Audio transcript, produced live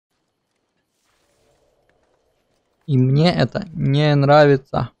И мне это не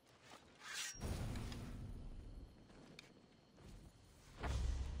нравится.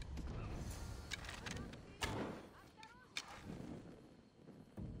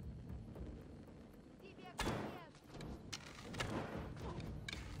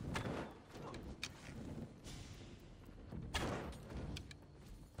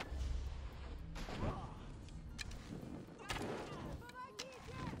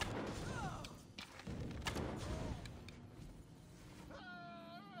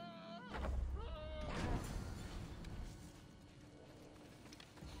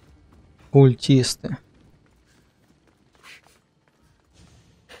 Культисты.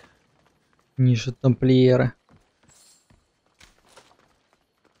 Ниже тамплиеры.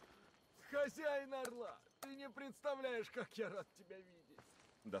 Хозяин Орла, ты не представляешь, как я рад тебя видеть.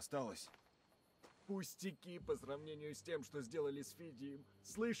 Досталось? Пустяки по сравнению с тем, что сделали с Фидием.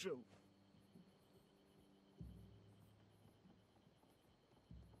 Слышал?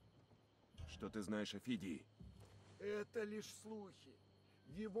 Что ты знаешь о Фидии? Это лишь слухи.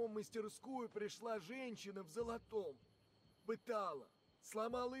 В его мастерскую пришла женщина в золотом. Пытала,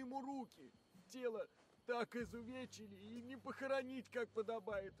 сломала ему руки. Тело так изувечили и не похоронить, как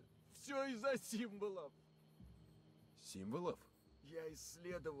подобает. Все из-за символов. Символов? Я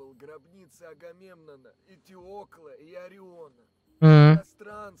исследовал гробницы Агамемнона, Этиокла и Ориона. Я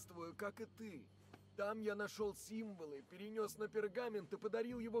странствую, как и ты. Там я нашел символы, перенес на пергамент и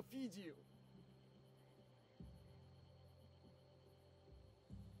подарил его Фидию.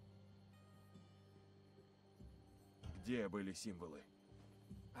 Где были символы?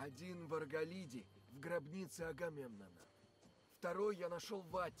 Один в Арголиде, в гробнице Агамемнона. Второй я нашел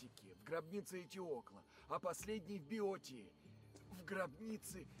в Аттике, в гробнице Этиокла. А последний в Биотии, в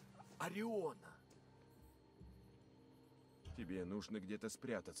гробнице Ориона. Тебе нужно где-то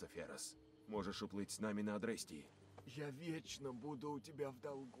спрятаться, Ферас. Можешь уплыть с нами на Адрестии. Я вечно буду у тебя в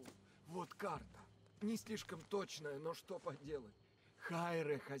долгу. Вот карта. Не слишком точная, но что поделать.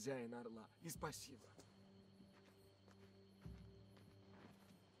 Хайре, хозяин Орла, и спасибо.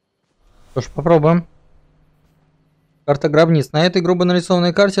 Что ж, попробуем. Карта гробниц. На этой грубо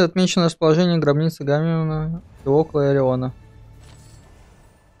нарисованной карте отмечено расположение гробницы Агамемнона, Этиокла и Ориона.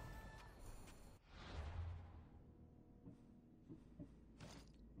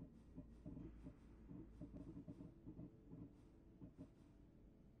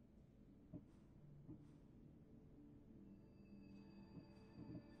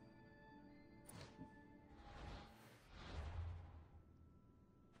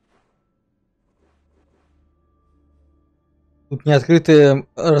 Тут неоткрытое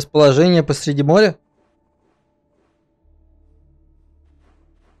расположение посреди моря.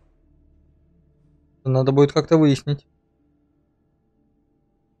 Надо будет как-то выяснить.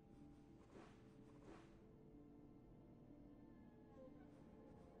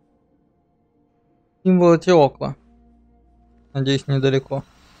 Символ Этиокла. Надеюсь, недалеко.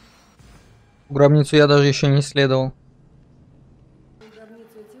 Гробницу я даже еще не исследовал.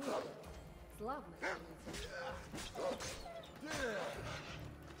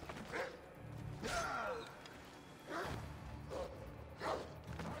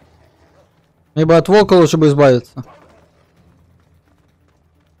 Мне бы от волка лучше бы избавиться.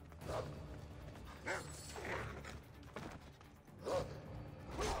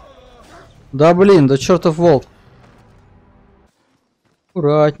 Да блин, да чертов волк.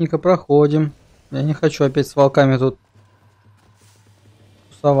 Аккуратненько проходим. Я не хочу опять с волками тут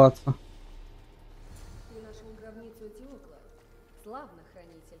тусоваться. Ты нашел гробницу Этиокла. Славно,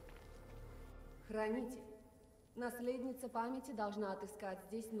 хранитель. Хранитель. Наследница памяти должна отыскать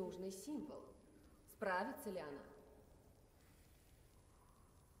здесь нужный символ. Справится ли она?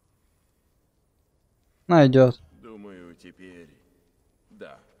 Найдет. Думаю, теперь...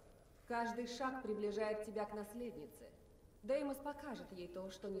 да. Каждый шаг приближает тебя к наследнице. Деймос покажет ей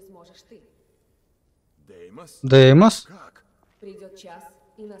то, что не сможешь ты. Деймос? Деймос? Как? Придет час,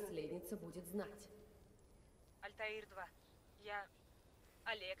 и наследница будет знать. Альтаир-2. Я,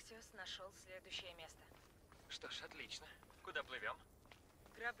 Алексиос, нашел следующее место. Что ж, отлично. Куда плывем?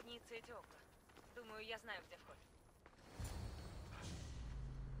 Гробница Этиокла. Думаю, я знаю, где вход.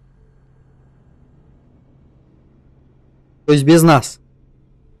 То есть без нас.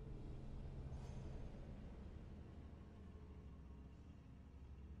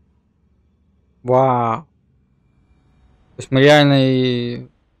 Вау. То есть мы реально и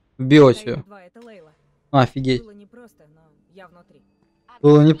в биоте. Офигеть. Было непросто, но я внутри.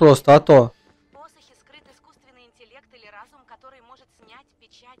 Было непросто, а то. В посохе скрыт искусственный интеллект или разум, который может снять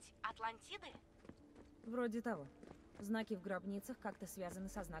печать Атлантиды? Вроде того. Знаки в гробницах как-то связаны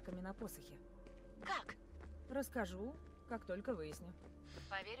со знаками на посохе. Как? Расскажу, как только выясню.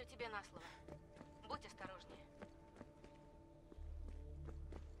 Поверю тебе на слово. Будь осторожнее.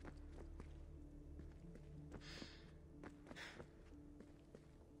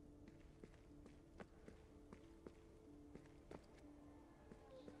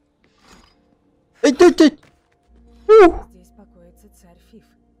 Здесь покоится царь Фиф.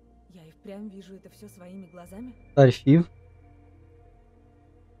 Я и впрямь вижу это все своими глазами. Царь Фиф.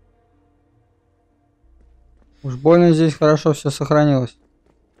 Уж больно здесь хорошо все сохранилось.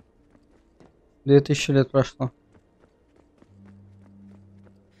 2000 лет прошло.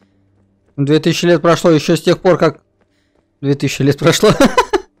 2000 лет прошло еще с тех пор, как... 2000 лет прошло.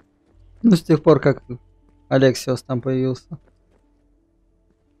 Ну, с тех пор, как Алексиос там появился.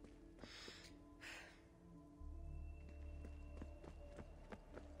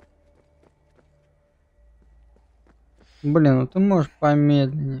 Блин, ну ты можешь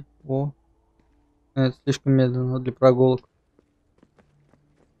помедленнее. О. Это слишком медленно для прогулок.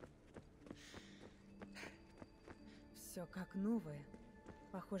 Все как новое.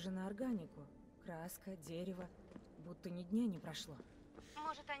 Похоже на органику. Краска, дерево. Будто ни дня не прошло.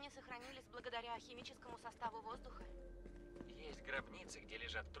 Может, они сохранились благодаря химическому составу воздуха? Есть гробницы, где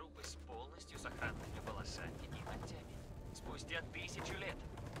лежат трупы с полностью сохранными волосами и ногтями. Спустя 1000 лет.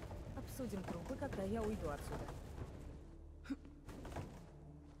 Обсудим трупы, когда я уйду отсюда.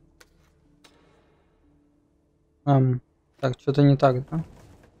 Так, что-то не так, да?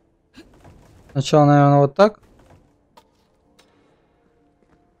 Сначала, наверное, вот так.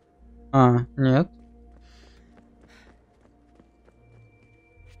 Нет.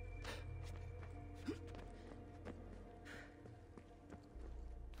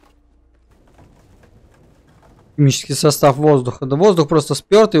 Химический состав воздуха. Да воздух просто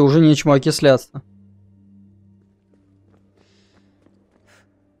спёрт и уже нечему окисляться.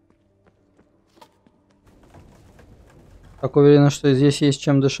 Так уверена, что здесь есть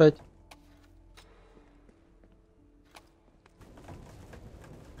чем дышать.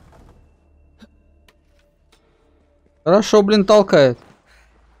 Хорошо, блин, толкает.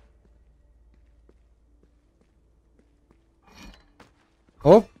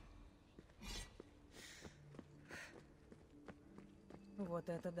 Оп. Вот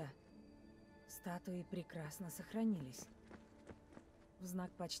это да. Статуи прекрасно сохранились. В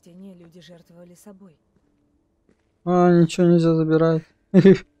знак почтения люди жертвовали собой. Ничего нельзя забирать.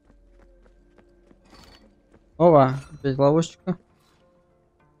 Ова, опять ловушечка.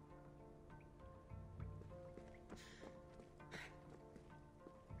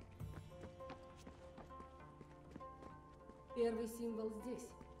 Первый символ здесь.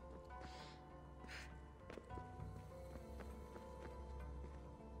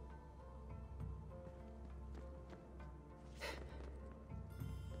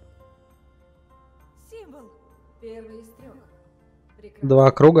 Символ! Первый из 3. Прекрасно.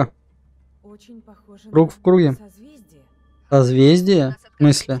 2 круга. Очень похоже Круг на в круге. созвездие. Созвездие? У нас В отказали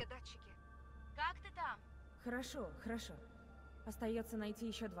смысле? все датчики. Как ты там? Хорошо, хорошо. Остается найти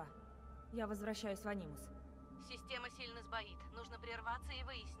еще 2. Я возвращаюсь в Анимус. Система сильно сбоит. Нужно прерваться и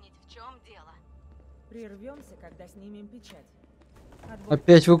выяснить, в чем дело. Прервемся, когда снимем печать. Отбой.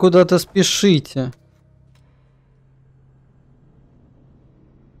 Опять вы куда-то спешите.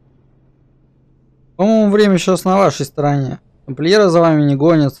 По-моему, время сейчас на вашей стороне. Тамплиеры за вами не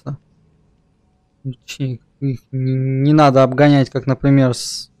гонятся. Их не надо обгонять, как, например,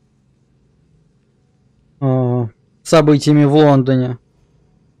 с событиями в Лондоне.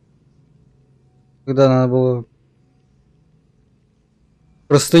 Когда надо было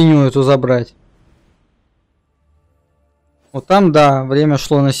простыню эту забрать. Вот там, да, время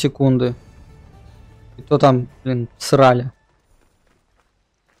шло на секунды. И то там, блин, срали.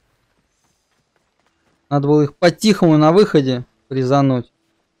 Надо было их по-тихому на выходе резануть.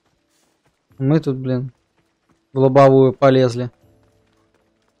 Мы тут, блин, в лобовую полезли.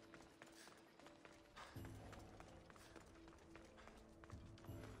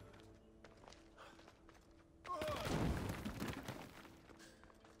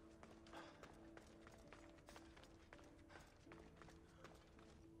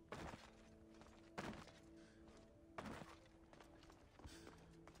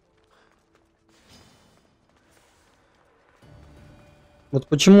 Вот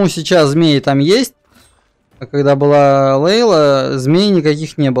почему сейчас змеи там есть, а когда была Лейла, змей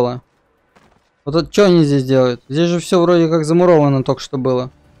никаких не было. Вот это что они здесь делают? Здесь же все вроде как замуровано только что было.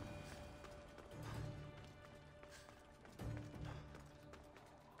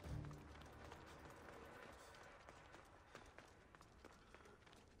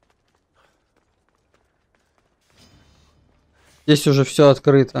 Здесь уже все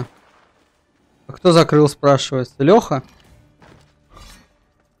открыто. А кто закрыл, спрашивается? Леха?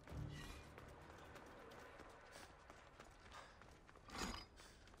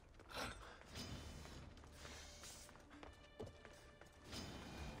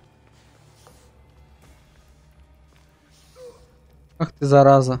 Ах ты,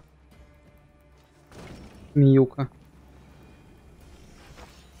 зараза. Миюка.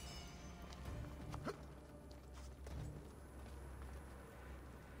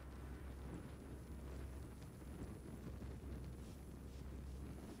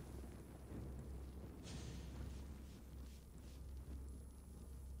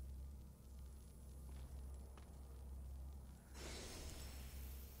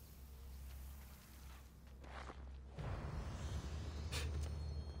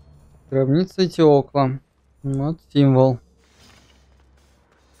 Гробница Этиокла. Вот символ.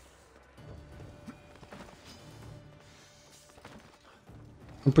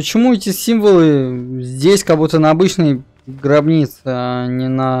 Ну почему эти символы здесь как будто на обычной гробнице, а не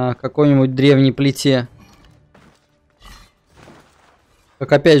на какой-нибудь древней плите?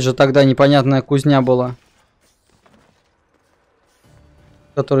 Как опять же тогда непонятная кузня была,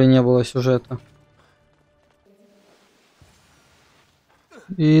 в которой не было сюжета.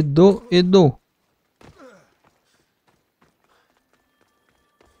 Иду.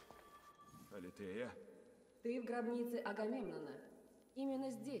 Алитея? Ты в гробнице Агамемнона.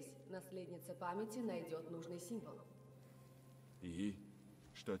 Именно здесь наследница памяти найдет нужный символ. И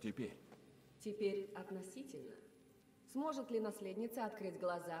что теперь? Теперь относительно. Сможет ли наследница открыть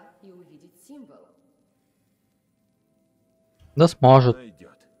глаза и увидеть символ? Да сможет.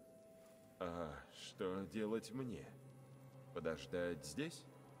 Найдет. А что делать мне? Подождать здесь?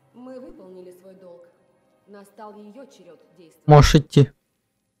 Мы выполнили свой долг. Настал ее черед действовать. Можешь идти.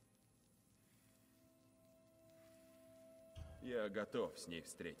 Я готов с ней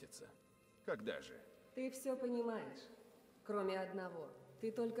встретиться. Когда же? Ты все понимаешь. Кроме одного.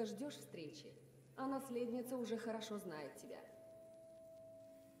 Ты только ждешь встречи, а наследница уже хорошо знает тебя.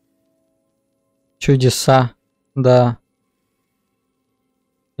 Чудеса. Да.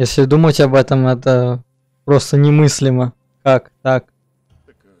 Если думать об этом, это просто немыслимо. Как так?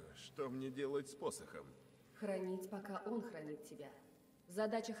 Так что мне делать с посохом? Хранить, пока он хранит тебя.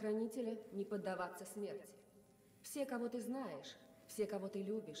 Задача хранителя — не поддаваться смерти. Все, кого ты знаешь, все, кого ты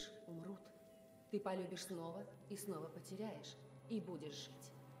любишь, умрут. Ты полюбишь снова и снова потеряешь. И будешь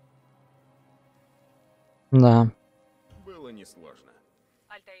жить. Да. Было несложно.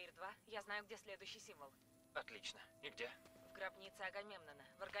 Альтаир 2, я знаю, где следующий символ. Отлично. И где? В гробнице Агамемнона,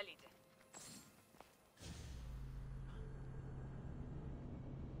 в Арголиде.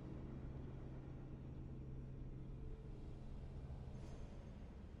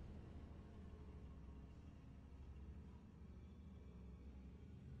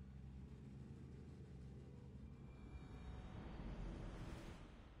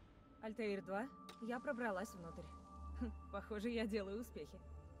 Альтаир 2, я пробралась внутрь. Похоже, я делаю успехи.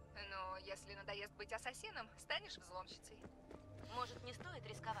 Но если надоест быть ассасином, станешь взломщицей. Может, не стоит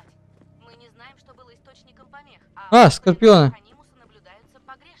рисковать? Мы не знаем, что было источником помех. Скорпионы. Анимусы наблюдаются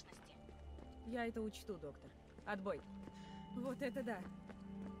погрешности. Я это учту, доктор. Отбой. Вот это да.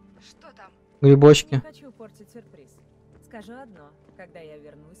 Что там? Грибочки. Не хочу портить сюрприз. Скажу одно. Когда я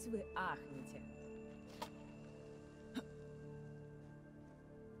вернусь, вы ахнете.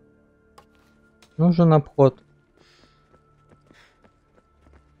 Нужен обход.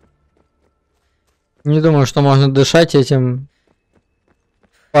 Не думаю, что можно дышать этим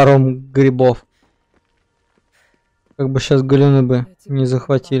паром грибов. Как бы сейчас галюны бы не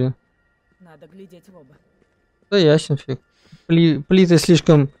захватили. Надо глядеть в оба. Да ясен фиг. Плиты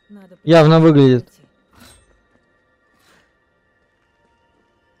слишком Надо явно выглядят. пройти.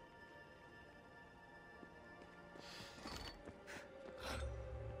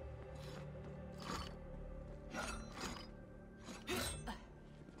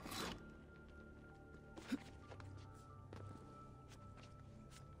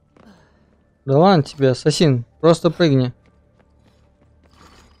 Да ладно тебе, ассасин. Просто прыгни.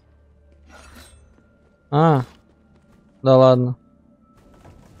 Да ладно.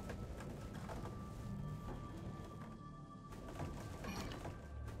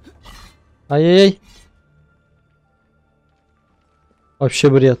 Ай-яй-яй. Вообще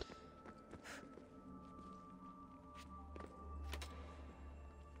бред.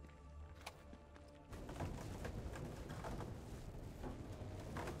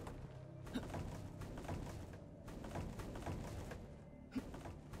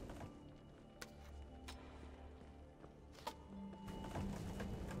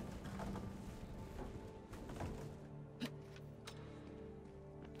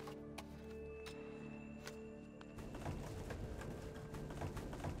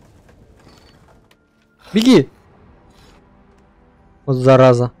 Беги! Вот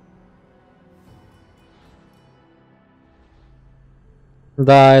зараза.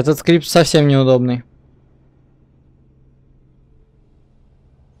 Да, этот скрипт совсем неудобный.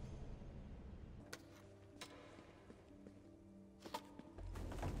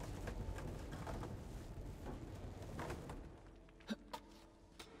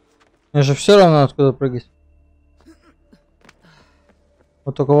 Мне же все равно откуда прыгать.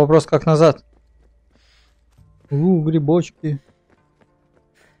 Вот только вопрос, как назад. Грибочки.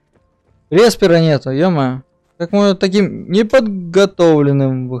 Респера нету, ё-моё. Как можно таким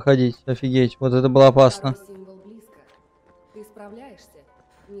неподготовленным выходить? Офигеть, вот это было опасно. Второй символ близко. Ты справляешься,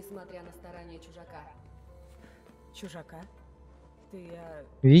 несмотря на старания чужака. Чужака? Ты о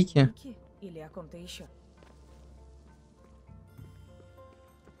Вики? Вики или о ком-то еще?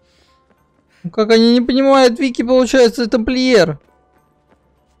 Ну как они не понимают, Вики, получается, тамплиер.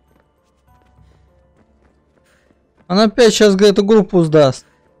 Она опять сейчас эту группу сдаст.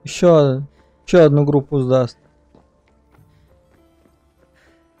 Еще одну группу сдаст.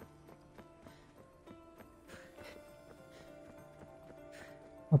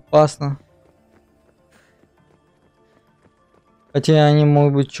 Опасно. Хотя они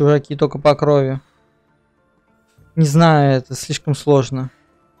могут быть чужаки только по крови. Не знаю, это слишком сложно.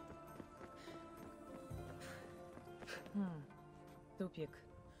 Тупик.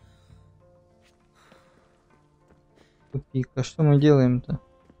 Тупик. А что мы делаем-то?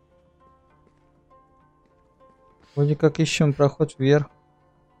 Вроде как ищем проход вверх.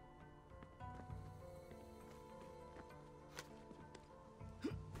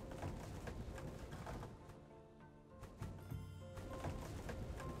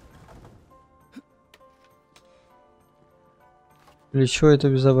 Для чего это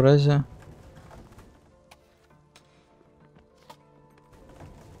безобразие?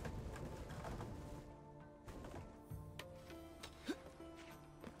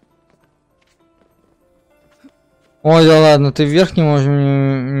 Ой, да ладно, ты вверх не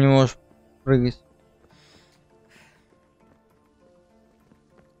можешь прыгать.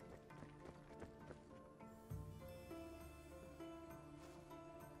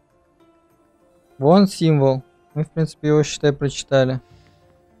 Вон символ. Мы, в принципе, его, считай, прочитали.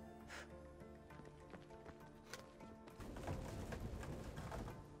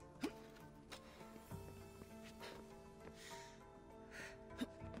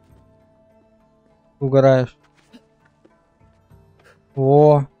 Угораешь.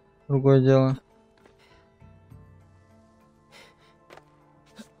 О, другое дело.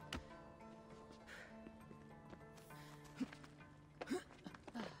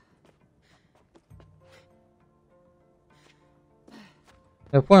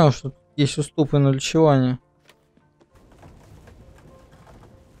 Я понял, что есть уступы, но для чего они?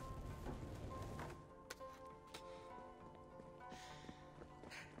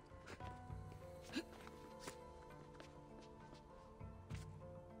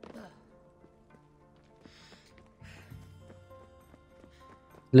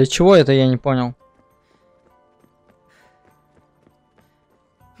 Для чего это, я не понял.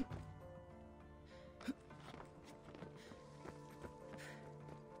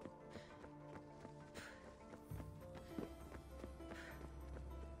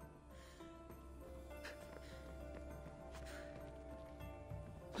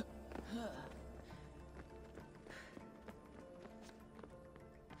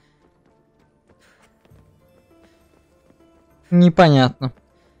 Непонятно.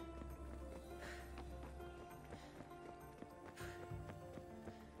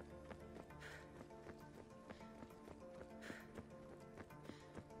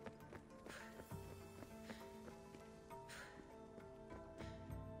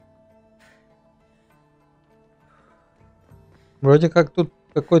 Вроде как тут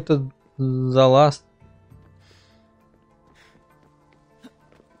какой-то залаз.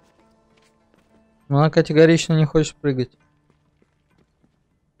 Но она категорично не хочет прыгать.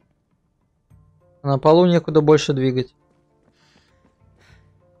 На полу некуда больше двигать.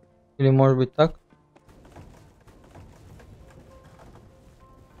 Или может быть так?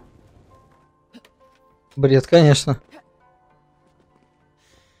 Бред, конечно.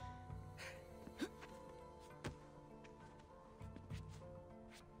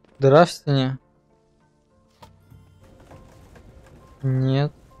 Дыра в стене?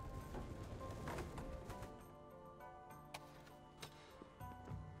 Нет.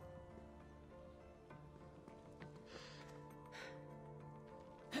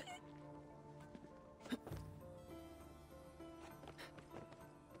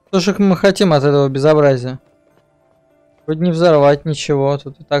 Что же мы хотим от этого безобразия? Вроде не взорвать ничего,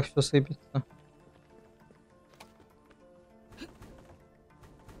 тут и так все сыпется.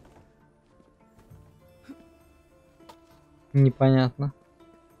 Непонятно.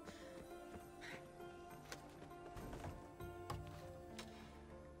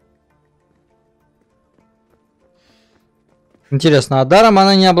 Интересно, а даром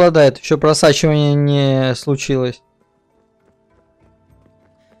она не обладает? Еще просачивание не случилось.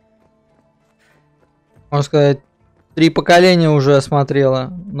 Можно сказать, 3 поколения уже осмотрела,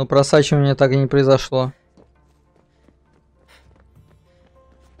 но просачивание так и не произошло.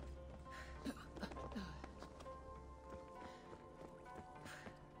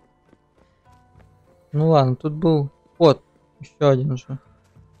 Ну ладно, тут был код. Еще один же.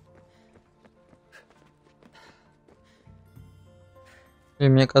 Или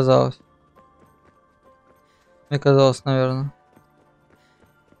мне казалось? Мне казалось, наверное.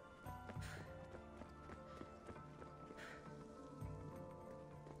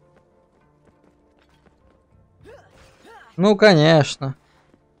 Ну, конечно.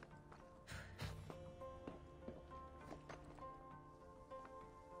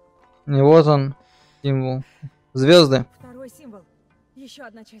 И вот он, символ. Звезды. Второй символ. Еще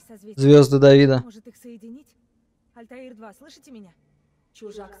одна часть созвездия. Звезды Давида. Может их соединить? Альтаир 2, слышите меня?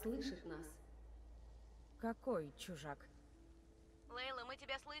 Чужак слышит нас. Какой чужак? Лейла, мы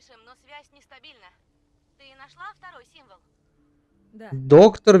тебя слышим, но связь нестабильна. Ты нашла второй символ? Да.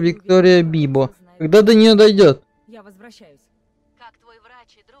 Доктор Виктория Бибо. Когда до нее дойдет? Я возвращаюсь. Как твой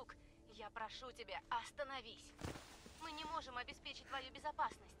врач и друг, я прошу тебя, остановись. Мы не можем обеспечить твою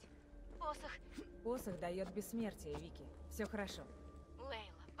безопасность. Посох дает бессмертие, Вики. Все хорошо.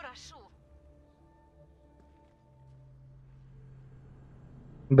 Лейла, прошу.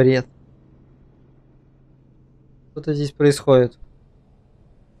 Бред. Что-то здесь происходит.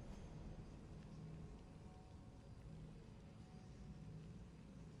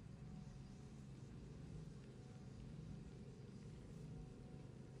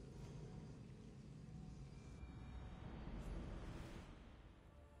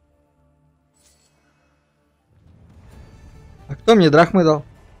 А кто мне драхмы дал?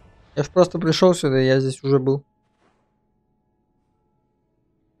 Я ж просто пришел сюда, я здесь уже был.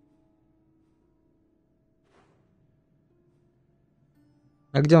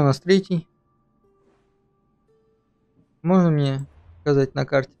 А где у нас третий? Можно мне показать на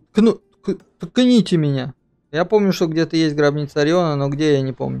карте? Ткните меня. Я помню, что где-то есть гробница Ориона, но где я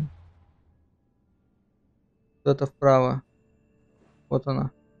не помню. Это вправо. Вот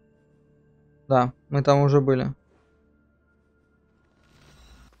она. Да, мы там уже были.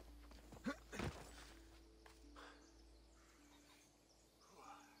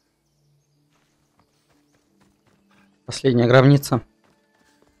 Последняя гробница.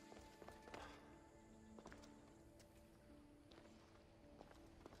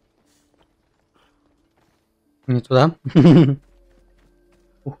 Не туда.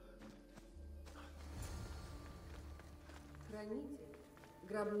 Хранитель,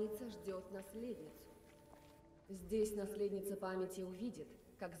 гробница ждет наследницу. Здесь наследница памяти увидит,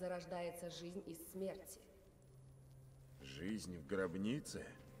 как зарождается жизнь из смерти. Жизнь в гробнице?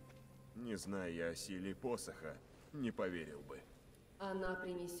 Не зная я о силе посоха, не поверил бы. Она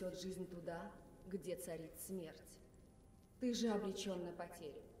принесет жизнь туда, где царит смерть. Ты же обречен на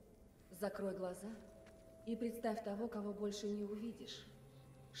потерю. Закрой глаза и представь того, кого больше не увидишь.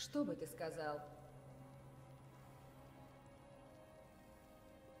 Что бы ты сказал?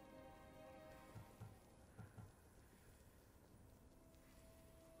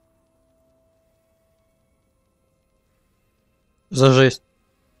 За жесть.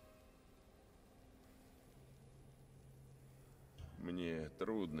 Мне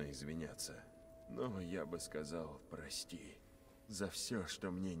трудно извиняться, но я бы сказал прости за все, что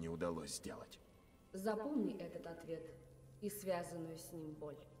мне не удалось сделать. Запомни этот ответ и связанную с ним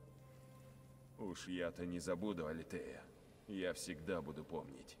боль. Уж я-то не забуду Алитея. Я всегда буду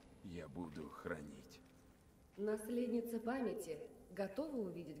помнить. Я буду хранить. Наследница памяти готова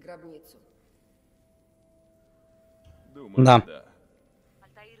увидеть гробницу? Думаю, Да. да.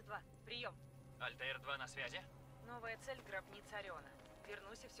 Альтаир 2, прием. Альтаир 2 на связи? Новая цель — гробница Ориона.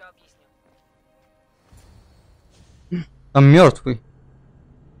 Вернусь и все объясню. Там мертвый.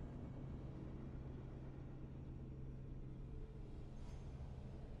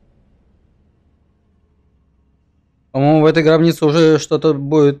 По-моему, в этой гробнице уже что-то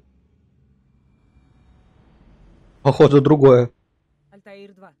будет, походу, другое.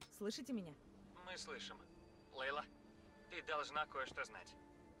 Альтаир 2, слышите меня? Мы слышим. Лейла, ты должна кое-что знать.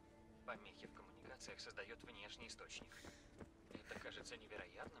 Помехи в коммуникациях создает внешний источник. Это кажется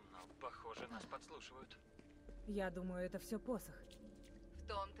невероятным, но, похоже, нас подслушивают. Я думаю, это все посох. В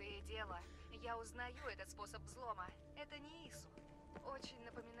том-то и дело. Я узнаю этот способ взлома. Это не ИСУ. Очень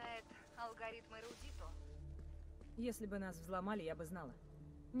напоминает алгоритмы Рудито. Если бы нас взломали, я бы знала.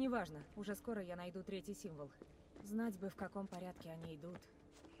 Неважно, уже скоро я найду третий символ. Знать бы, в каком порядке они идут.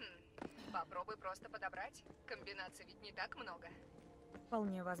 Попробуй просто подобрать. Комбинаций ведь не так много.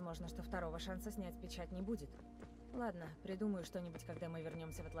 Вполне возможно, что второго шанса снять печать не будет. Ладно, придумаю что-нибудь, когда мы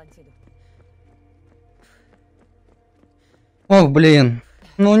вернемся в Атлантиду. Ох, блин.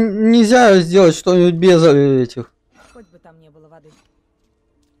 Ну, нельзя сделать что-нибудь без этих. Хоть бы там не было воды.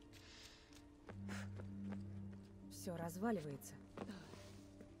 Все разваливается.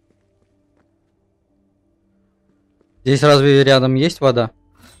 Здесь разве рядом есть вода?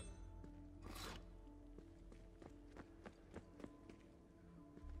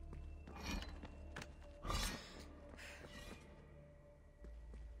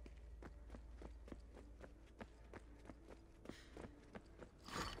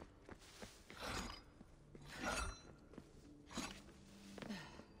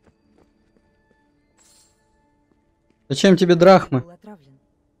 Зачем тебе драхмы? Был отравлен.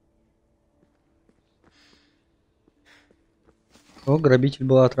 О, грабитель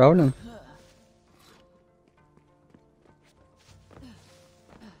был отравлен.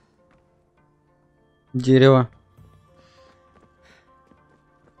 Дерево.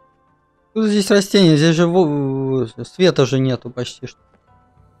 Тут здесь растения, здесь же света же нету почти что.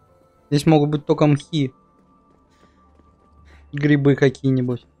 Здесь могут быть только мхи. Грибы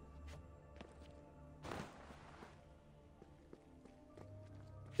какие-нибудь.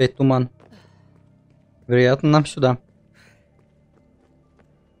 Опять туман. Вероятно, нам сюда.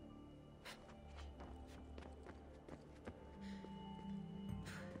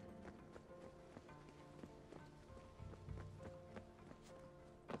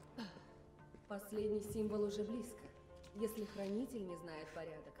 Последний символ уже близко. Если хранитель не знает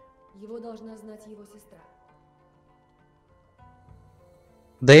порядок, его должна знать его сестра.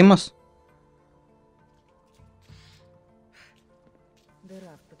 Деймос?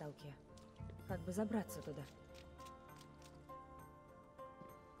 Дыра в потолке. Как бы забраться туда?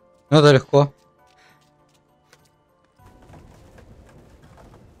 Ну, это легко.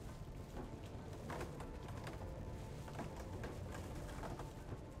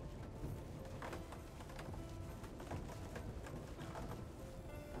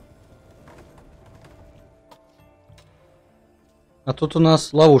 А тут у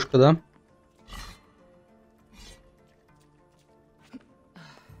нас ловушка, да?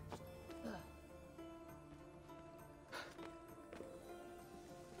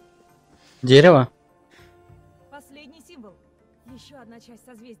 Дерево? Последний символ. Еще одна часть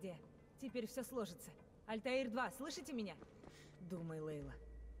созвездия. Теперь все сложится. Альтаир 2, слышите меня? Думай, Лейла.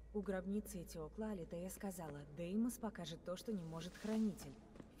 У гробницы Этиокла Алитея сказала, Деймос покажет то, что не может хранитель.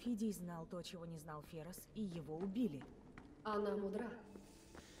 Фидий знал то, чего не знал Ферас, и его убили. Она мудра.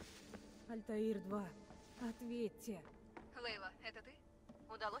 Альтаир 2, ответьте. Лейла, это ты?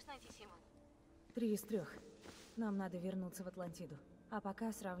 Удалось найти символ? 3 из 3. Нам надо вернуться в Атлантиду. А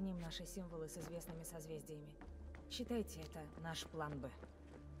пока сравним наши символы с известными созвездиями. Считайте это наш план Б.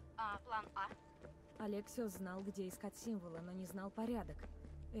 А план А? Алексиос знал, где искать символы, но не знал порядок.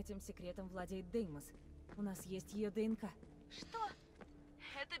 Этим секретом владеет Деймос. У нас есть ее ДНК. Что?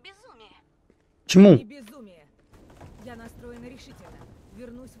 Это безумие. Почему? Не безумие. Я настроена решительно.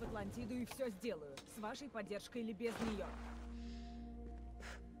 Вернусь в Атлантиду и все сделаю. С вашей поддержкой или без нее.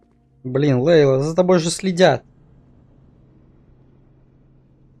 Блин, Лейла, за тобой же следят.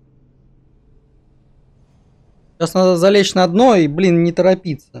 Сейчас надо залечь на дно и, блин, не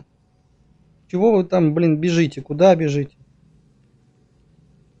торопиться. Чего вы там, блин, бежите? Куда бежите?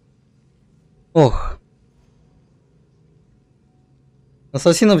 Ох.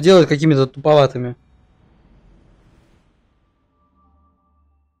 Ассасинов делают какими-то туповатыми.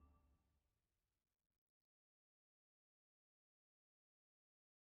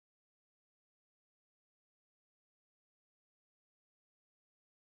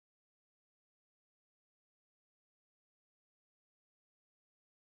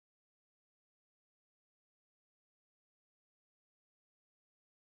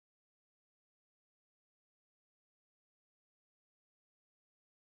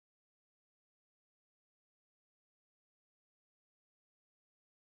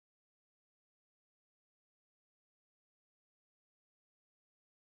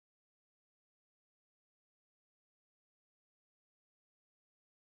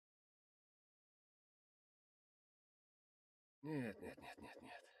 Нет.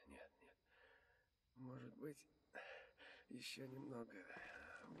 Может быть, еще немного.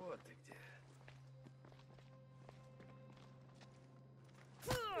 Вот ты где.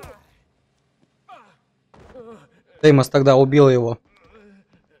 Деймос тогда убил его.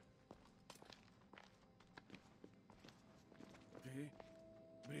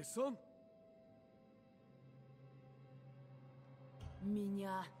 Брисон?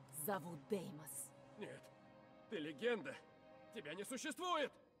 Меня зовут Деймос. Нет, ты легенда. Тебя не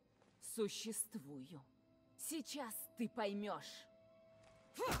существует. Существую. Сейчас ты поймешь.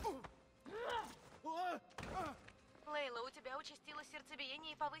 Лейла, у тебя участилось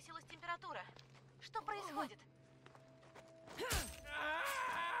сердцебиение и повысилась температура. Что происходит?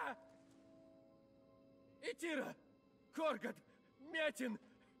 Итира! Коргот! Метин!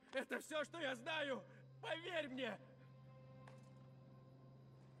 Это все, что я знаю! Поверь мне!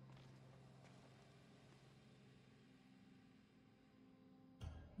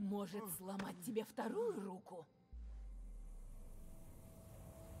 Может сломать тебе вторую руку?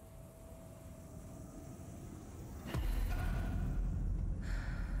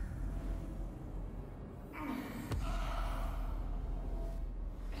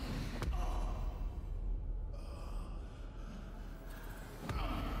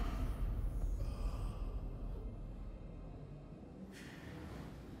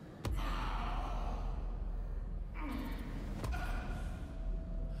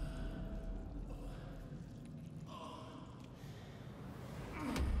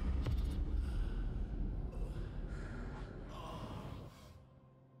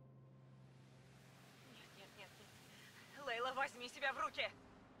 Лейла, возьми себя в руки!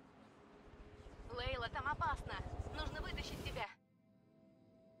 Лейла, там опасно. Нужно вытащить тебя.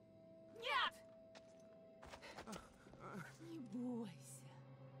 Нет! Не бойся.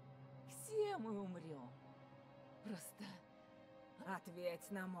 Все мы умрем. Просто ответь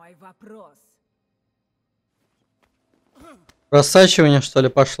на мой вопрос. Рассачивание, что ли,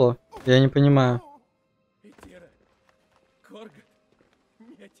 пошло? Я не понимаю. Итира! Коргот!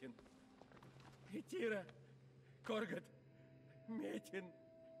 Метин! Итира! Коргот! Метин!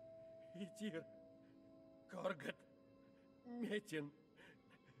 Итир! Коргот! Метин!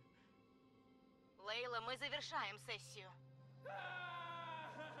 Лейла, мы завершаем сессию.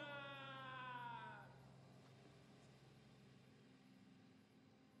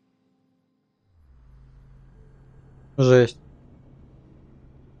 Жесть.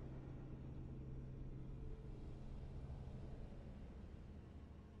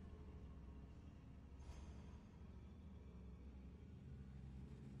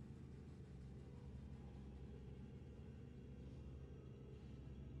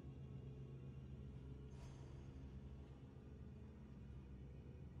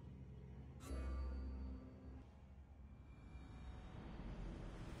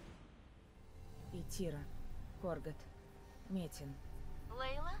 Итира, Коргот, Метин.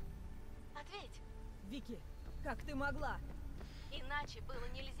 Лейла? Ответь. Вики, как ты могла? Иначе было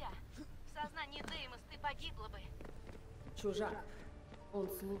нельзя. В сознании Деймос ты погибла бы. Чужак. Он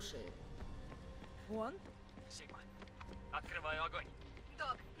слушает. Он? Сигма, открываю огонь.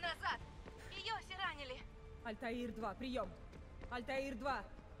 Док, назад! Йоси ранили. Альтаир 2, прием. Альтаир 2,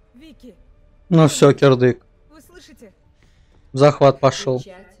 Вики, Ну все, кирдык. вы слышите? Захват пошел.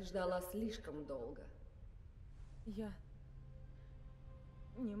 Печать ждала слишком долго. Я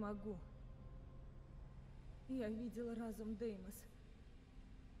не могу. Я видела разум Деймос.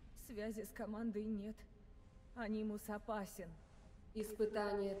 Связи с командой нет. Анимус опасен.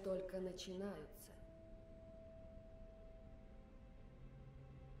 Испытания только начинаются.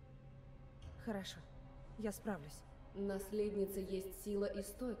 Хорошо, я справлюсь. Наследница есть сила и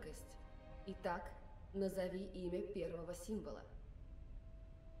стойкость. Итак, назови имя первого символа.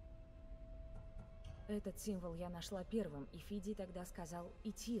 Этот символ я нашла первым, и Фиди тогда сказал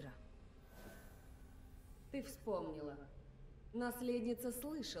Итира. Ты вспомнила. Наследница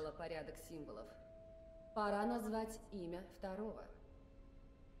слышала порядок символов. Пора назвать имя второго.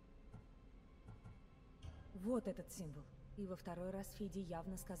 Вот этот символ. И во второй раз Фиди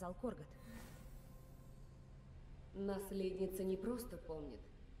явно сказал Коргот. Наследница не просто помнит,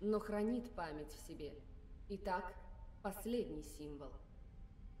 но хранит память в себе. Итак, последний символ.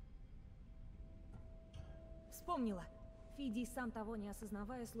 Вспомнила. Фиди, сам того не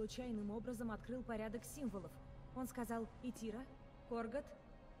осознавая, случайным образом открыл порядок символов. Он сказал Итира, Коргот,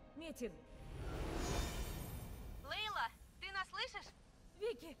 Метин. Лейла, ты нас слышишь?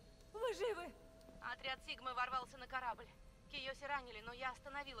 Вики, вы живы? Отряд Сигмы ворвался на корабль. Киоси ранили, но я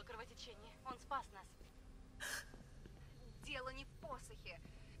остановила кровотечение. Он спас нас. Дело не в посохе.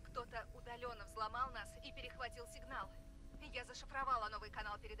 Кто-то удаленно взломал нас и перехватил сигнал. Я зашифровала новый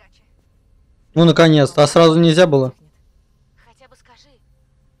канал передачи. Ну наконец-то, а сразу нельзя было? Хотя бы скажи,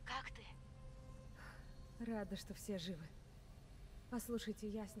 как ты? Рада, что все живы. Послушайте,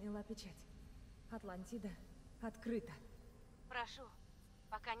 я сняла печать. Атлантида открыта. Прошу,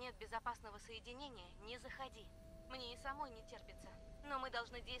 пока нет безопасного соединения, не заходи. Мне и самой не терпится, но мы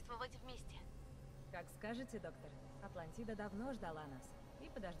должны действовать вместе. Как скажете, доктор. Атлантида давно ждала нас и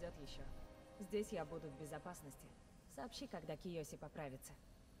подождет еще. Здесь я буду в безопасности. Сообщи, когда Киоси поправится.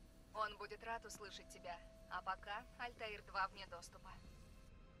 Он будет рад услышать тебя. А пока Альтаир 2 вне доступа.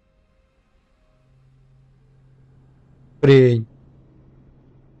 Хрень.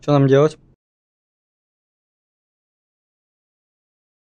 Что нам делать?